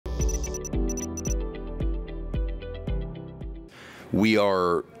We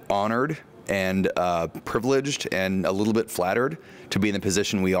are honored and privileged and a little bit flattered to be in the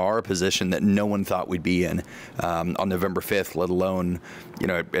position we are, a position that no one thought we'd be in on November 5th, let alone,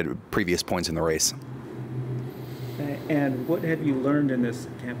 at previous points in the race. And what have you learned in this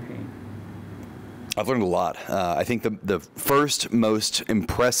campaign? I've learned a lot. I think the first most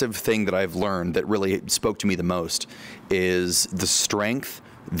impressive thing that I've learned that really spoke to me the most is the strength,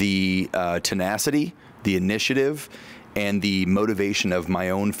 the tenacity, the initiative, and the motivation of my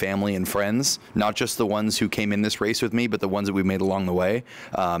own family and friends, not just the ones who came in this race with me, but the ones that we've made along the way.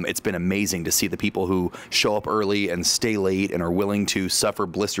 It's been amazing to see the people who show up early and stay late and are willing to suffer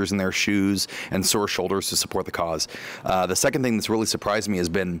blisters in their shoes and sore shoulders to support the cause. The second thing that's really surprised me has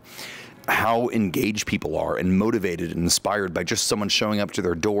been how engaged people are and motivated and inspired by just someone showing up to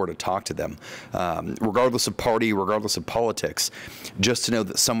their door to talk to them. Regardless of party, regardless of politics, just to know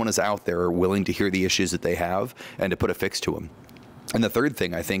that someone is out there willing to hear the issues that they have and to put a fix to them. And the third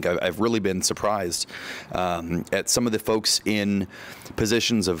thing, I think I've really been surprised at some of the folks in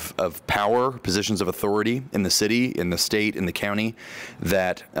positions of power, positions of authority in the city, in the state, in the county,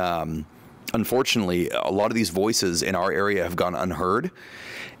 that unfortunately a lot of these voices in our area have gone unheard.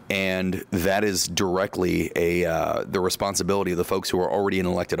 And that is directly the responsibility of the folks who are already in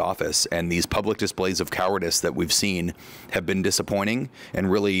elected office. And these public displays of cowardice that we've seen have been disappointing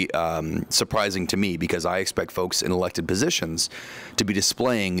and really surprising to me, because I expect folks in elected positions to be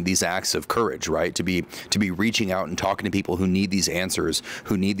displaying these acts of courage, right? To be reaching out and talking to people who need these answers,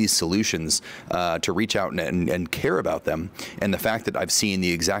 who need these solutions, to reach out and care about them. And the fact that I've seen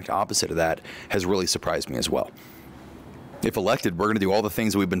the exact opposite of that has really surprised me as well. If elected, we're going to do all the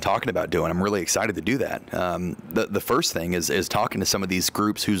things that we've been talking about doing. I'm really excited to do that. The first thing is talking to some of these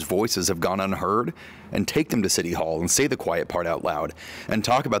groups whose voices have gone unheard, and take them to City Hall and say the quiet part out loud and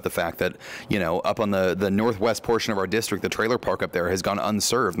talk about the fact that, up on the northwest portion of our district, the trailer park up there has gone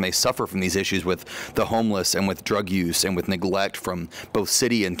unserved, and they suffer from these issues with the homeless and with drug use and with neglect from both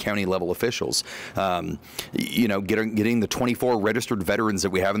city and county level officials. Getting the 24 registered veterans that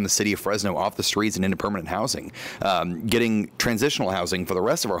we have in the city of Fresno off the streets and into permanent housing, getting transitional housing for the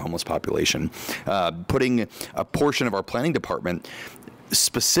rest of our homeless population, putting a portion of our planning department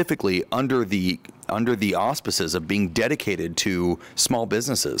specifically under the auspices of being dedicated to small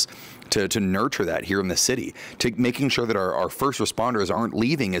businesses, to nurture that here in the city, to making sure that our first responders aren't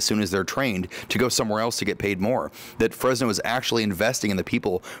leaving as soon as they're trained to go somewhere else to get paid more, that Fresno is actually investing in the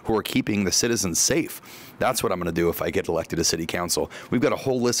people who are keeping the citizens safe. That's what I'm going to do if I get elected to city council. We've got a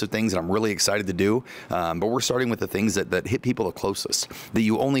whole list of things that I'm really excited to do, but we're starting with the things that hit people the closest, that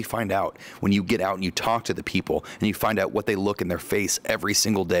you only find out when you get out and you talk to the people and you find out what they look in their face every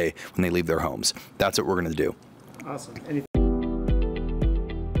single day when they leave their homes. That's what we're going to do. Awesome.